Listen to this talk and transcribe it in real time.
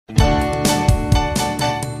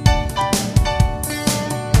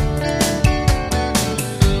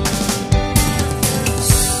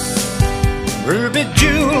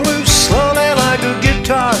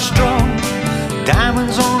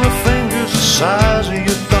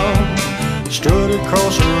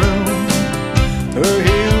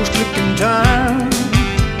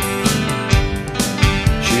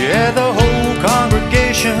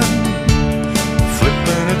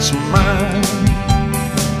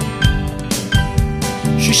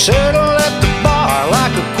settled at the bar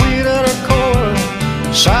like a queen at her court,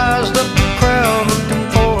 sized up the crowd looking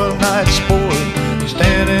for a night sport,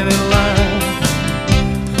 standing in line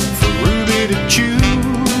for Ruby to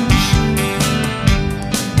choose,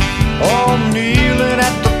 all kneeling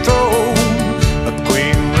at the throne of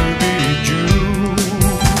Queen Ruby Jewel.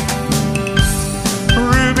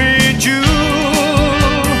 Ruby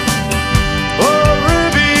Jewel, oh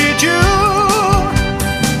Ruby Jewel,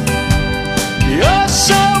 you're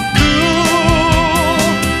so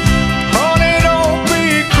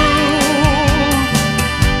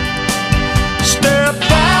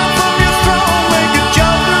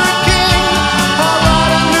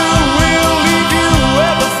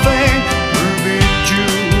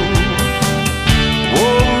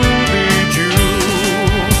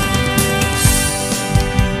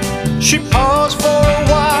She paused for a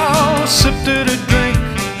while, sipped at a drink,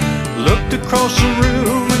 looked across the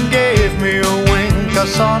room and gave me a wink. I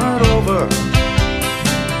sauntered over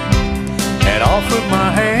and offered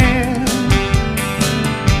my hand.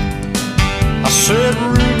 I said,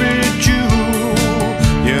 Ruby Jewel,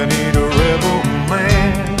 you need a rebel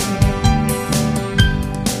man.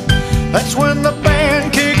 That's when the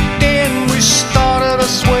band kicked in, we started to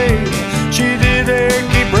sway. She did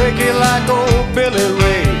achy breaky like old Billy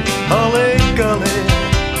Ray. Hully gully,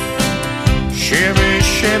 shimmy,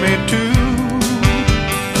 shimmy too.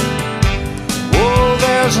 Oh,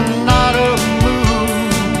 there's not a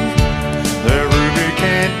move that Ruby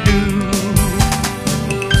can't do.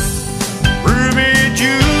 Ruby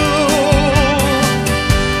Jewel,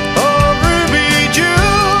 oh Ruby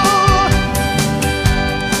Jewel,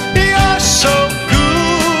 you're so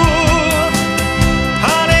cool.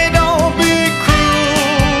 Honey, don't be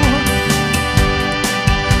cruel.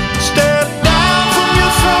 Step down from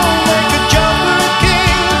your throne, make a jumper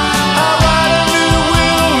king. I'll write a new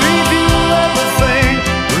will, leave you everything.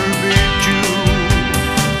 Ruby Jewel,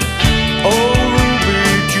 oh Ruby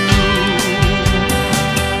Jewel.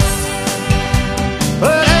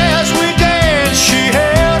 But as we danced, she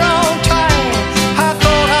held on tight. I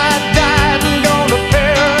thought I'd died and gone to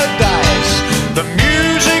paradise. The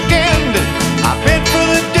music ended, I bent for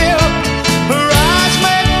the dip. Her eyes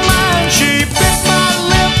met mine, she bit my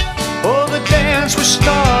lip. Oh, the dance we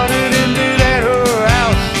started ended at her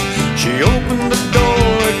house. She opened the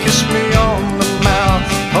door, kissed me on the mouth.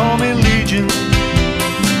 Call me Legion,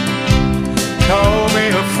 call me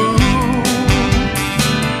a fool,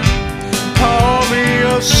 call me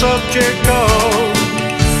a subject of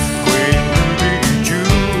Queen Ruby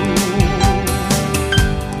Jewel.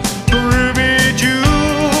 Ruby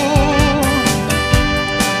Jewel,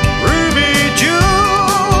 Ruby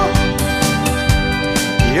Jewel,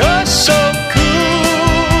 you're so cool.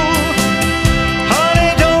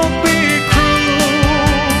 Honey, don't be cruel.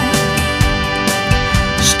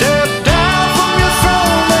 Step down from your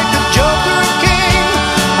throne, make a joker king.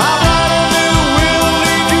 I'll write a new will,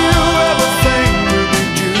 leave you everything. Ruby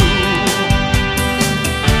Jewel,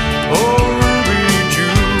 oh Ruby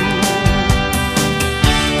Jewel,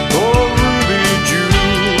 oh Ruby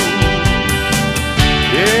Jewel,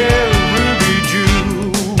 yeah Ruby Jewel.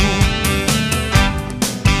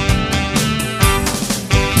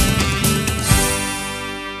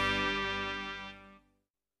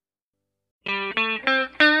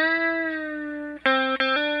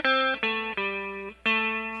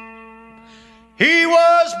 He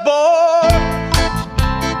was born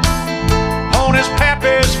on his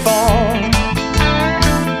pappy's farm,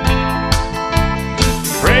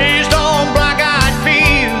 raised on black-eyed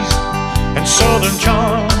peas and southern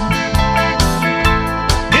charm.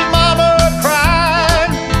 His mama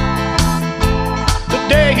cried the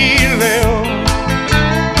day he left,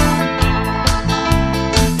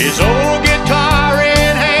 his old guitar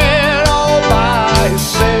in hand all by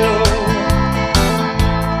himself.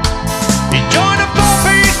 He joined a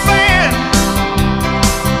four-piece band,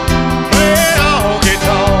 playing all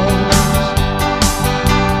guitars,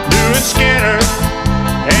 doing Skinner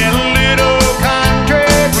and little country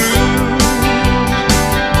blues.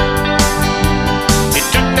 He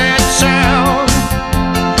took that sound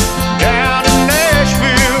down to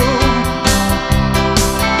Nashville.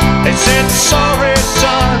 They said, sorry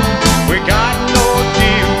son, we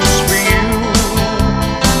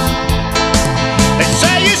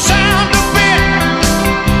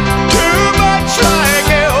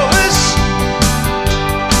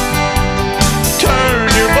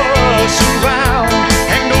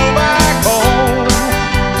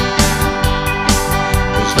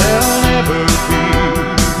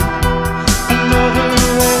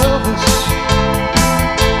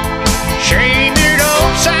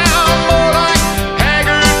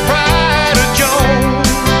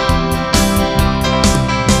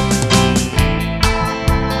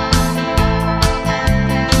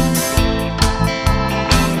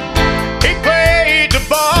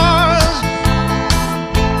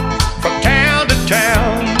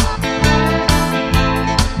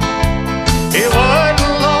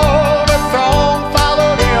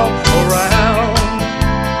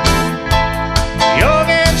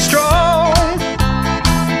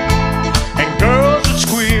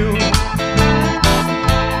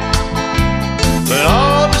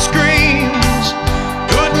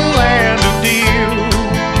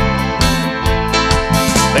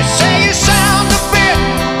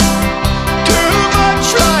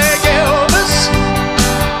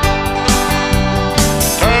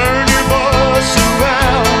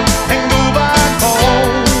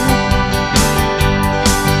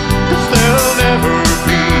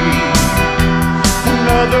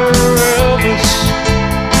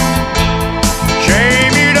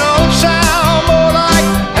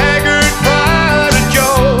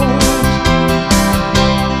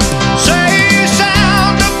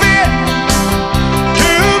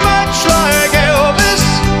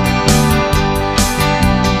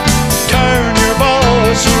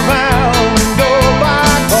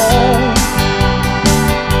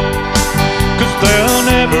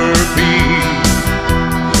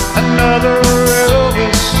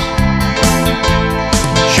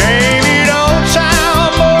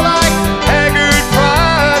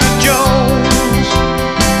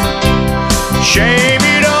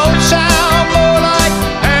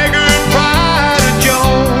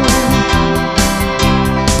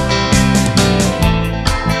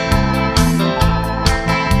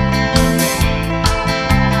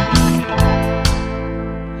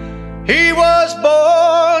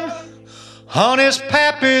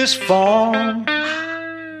happiest form.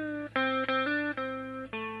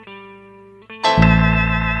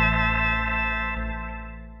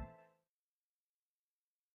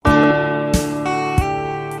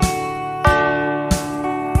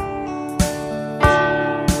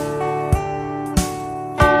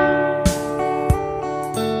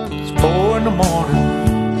 It's 4 in the morning,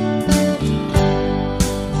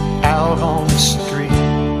 out on the street.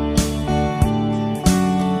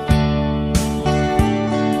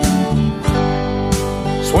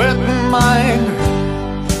 Sweating my anger,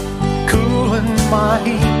 cooling my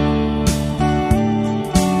heat.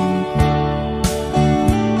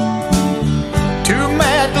 Too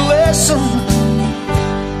mad to listen,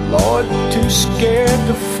 Lord, too scared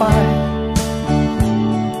to fight.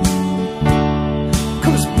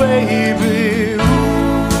 'Cause baby,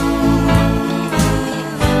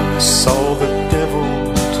 I saw the devil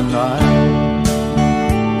tonight.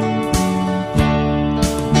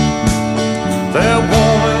 That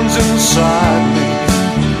woman's inside me,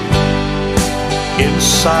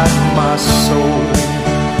 inside my soul.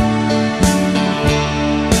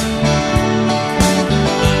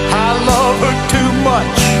 I love her too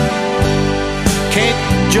much, can't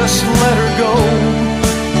just let her go.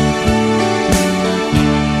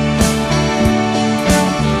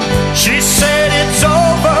 She said it's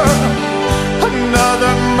over,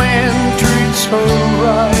 another man treats her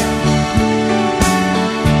right.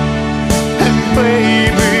 And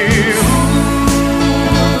baby,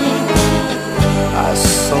 I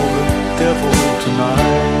saw the devil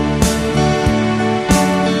tonight.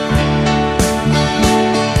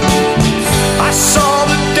 I saw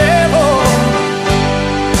the devil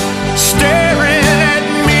staring at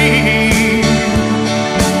me.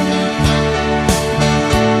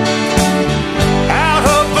 Out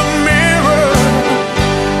of the mirror,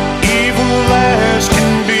 evil as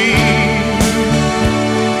can be.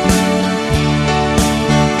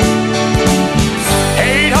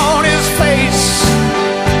 Hate on his face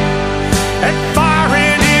and fire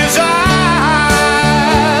in his eyes.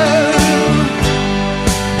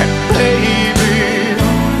 And baby,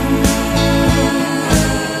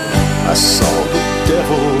 I saw the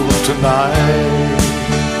devil tonight.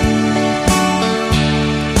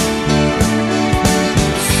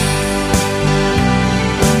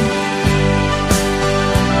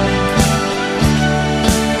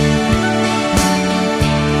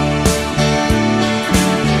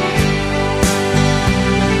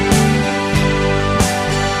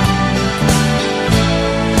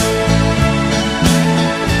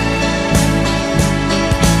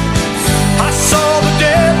 I saw the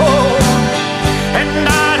devil, and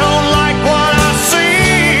I don't like what I see.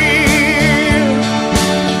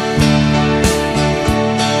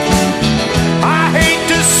 I hate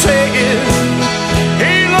to say it,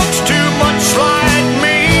 he looks too much like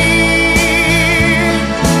me.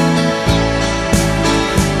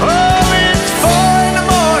 Oh, it's 4 in the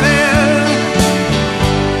morning,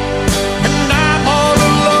 and I'm all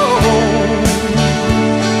alone.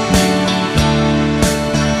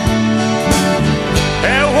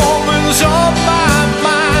 That woman's on my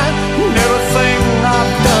mind, and everything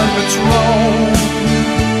I've done that's wrong.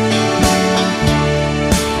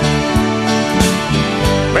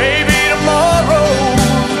 Maybe tomorrow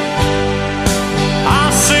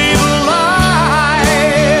I'll see the light.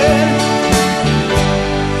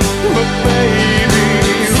 But baby,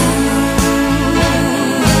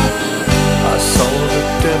 I saw the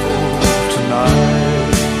devil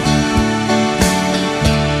tonight.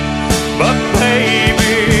 But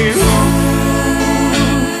baby,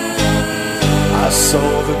 I saw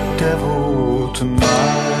the devil tonight.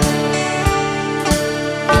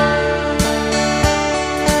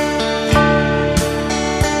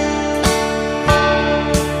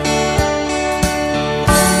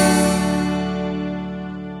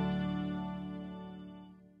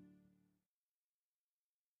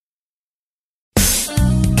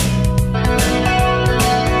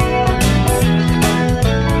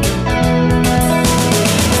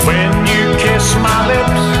 When you kiss my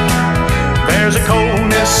lips, there's a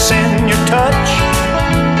coldness in your touch.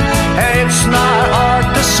 And it's not hard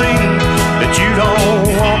to see that you don't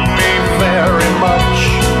want me very much.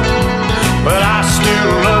 But I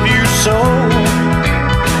still love you so,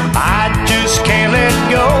 I just can't let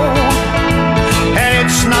go. And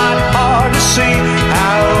it's not hard to see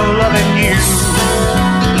how loving you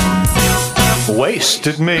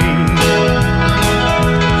wasted me.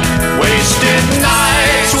 Wasted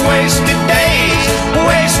nights, wasted days,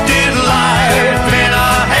 wasted life in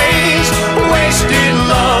a haze, wasted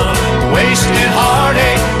love, wasted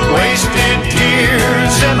heartache, wasted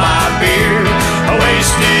tears in my beer,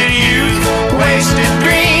 wasted youth, wasted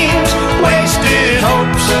dreams.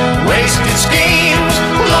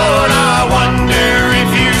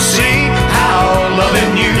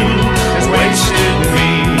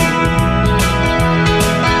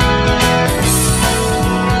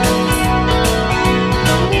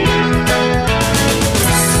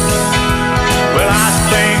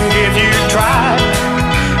 think if you tried,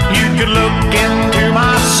 you could look into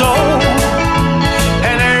my soul,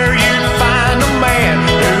 and there you'd find a man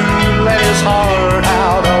who let his heart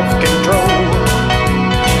out of control.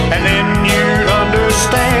 And then you'd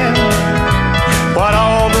understand what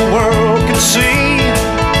all the world could see,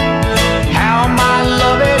 how my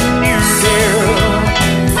loving you, dear,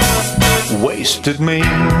 wasted me.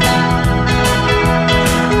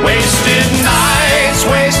 Wasted nights,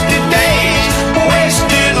 wasted days,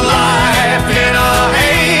 wasted life in a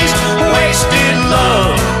haze, wasted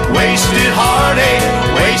love, wasted heartache,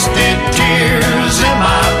 wasted tears in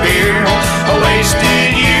my beer, wasted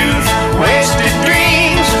youth, wasted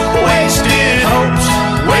dreams, wasted hopes,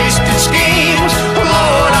 wasted schemes.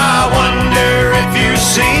 Lord, I wonder if you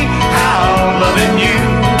see how loving you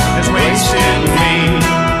has wasted me.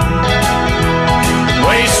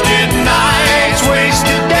 Wasted nights,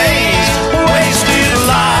 wasted days, wasted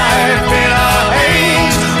life in a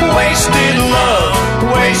haze, wasted love,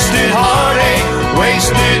 wasted heartache,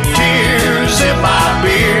 wasted tears in my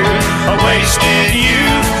beer, wasted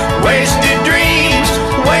youth, wasted dreams,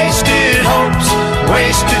 wasted hopes,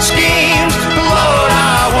 wasted schemes. Lord,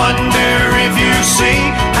 I wonder if you see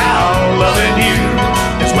how loving you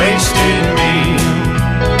has wasted me.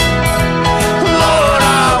 Lord,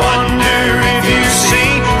 I wonder if you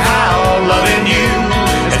see how loving you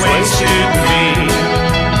has wasted me.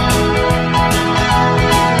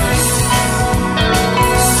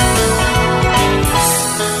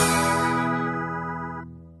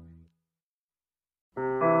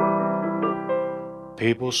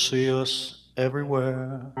 People see us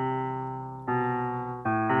everywhere.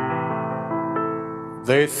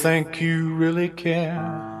 They think you really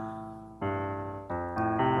care.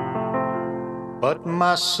 But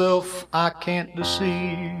myself I can't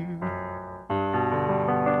deceive.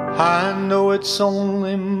 I know it's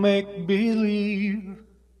only make-believe.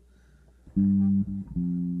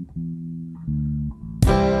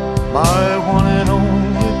 My one and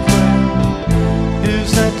only prayer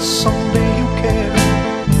is that someday you care.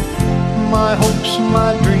 My hopes,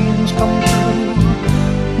 my dreams come true.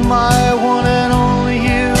 My one and only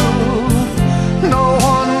you. No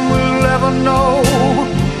one will ever know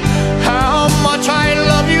how much I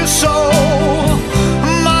love you so.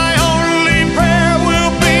 My only prayer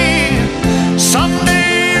will be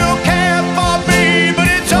someday you'll care for me, but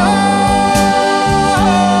it's all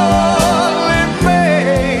in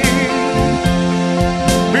make-believe.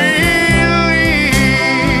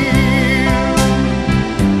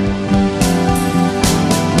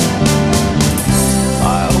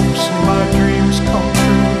 My hopes and my dreams come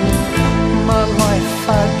true. My life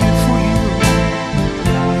I give for you.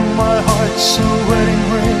 My heart's a wedding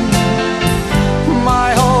ring. My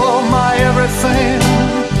all, my everything.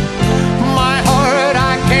 My heart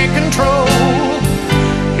I can't control.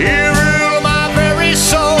 You rule my very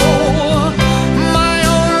soul. My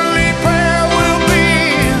only prayer will be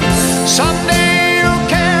someday you'll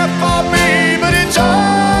care for me, but it's all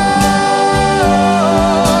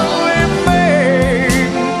in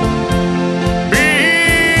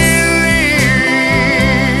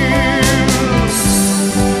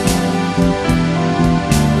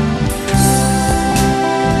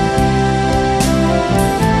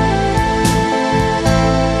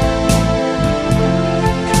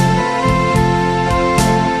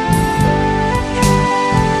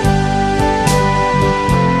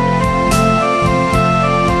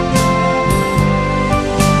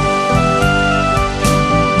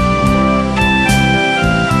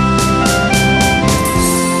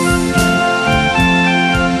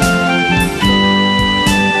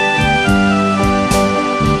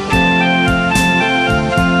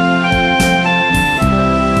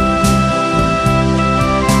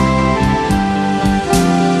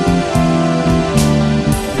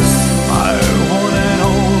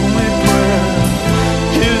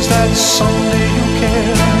some